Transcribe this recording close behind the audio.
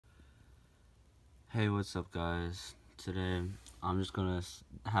Hey, what's up guys? Today I'm just gonna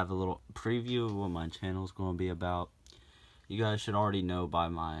have a little preview of what my channel is gonna be about. You guys should already know by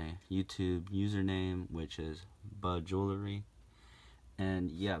my YouTube username, which is Bud Jewelry.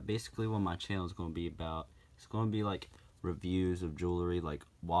 And yeah, basically what my channel is gonna be about, it's gonna be like reviews of jewelry, like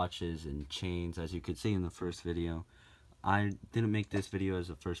watches and chains, as you could see in the first video. I didn't make this video as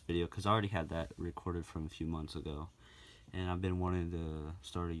the first video because I already had that recorded from a few months ago. And I've been wanting to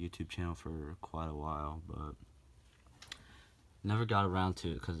start a YouTube channel for quite a while, but never got around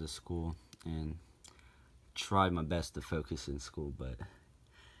to it because of school, and tried my best to focus in school, but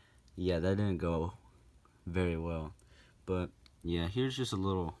yeah, that didn't go very well. But yeah, here's just a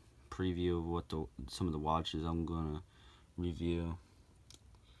little preview of what some of the watches I'm gonna review.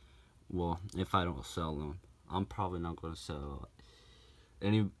 Well, if I don't sell them, I'm probably not gonna sell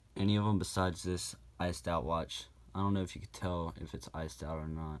any of them besides this iced out watch. I don't know if you could tell if it's iced out or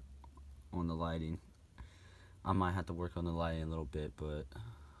not on the lighting. I might have to work on the lighting a little bit, but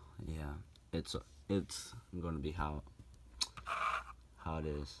yeah, it's going to be how it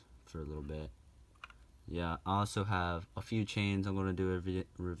is for a little bit. Yeah, I also have a few chains I'm going to do a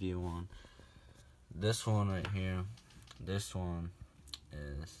review on. This one right here, this one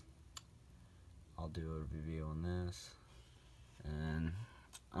is, I'll do a review on this, and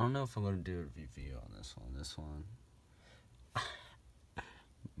I don't know if I'm going to do a review on this one.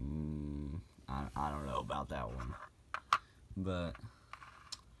 I don't know about that one, but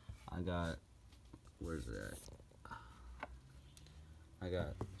I got, where's it at? I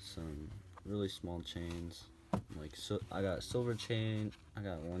got some really small chains, like, so I got silver chain, I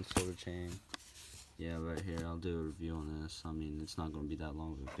got one silver chain. Yeah, right here, I'll do a review on this. I mean, it's not going to be that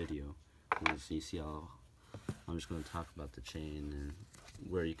long of a video. You see how I'm just going to talk about the chain and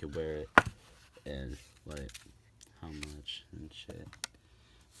where you could wear it and like how much and shit.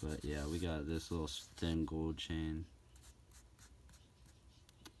 But yeah, we got this little thin gold chain.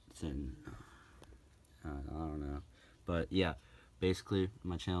 Thin, I don't know. But yeah, basically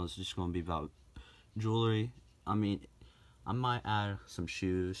my channel is just going to be about jewelry. I mean, I might add some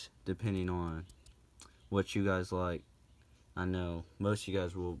shoes depending on what you guys like. I know most of you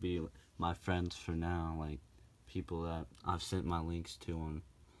guys will be my friends for now, like people that I've sent my links to on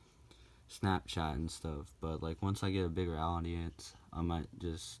Snapchat and stuff. But like once I get a bigger audience, I might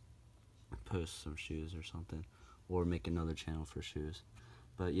just post some shoes or something, or make another channel for shoes.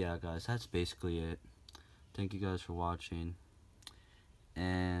 But yeah guys, that's basically it. Thank you guys for watching,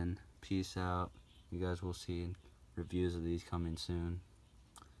 and peace out. You guys will see reviews of these coming soon.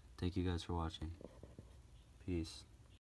 Thank you guys for watching. Peace.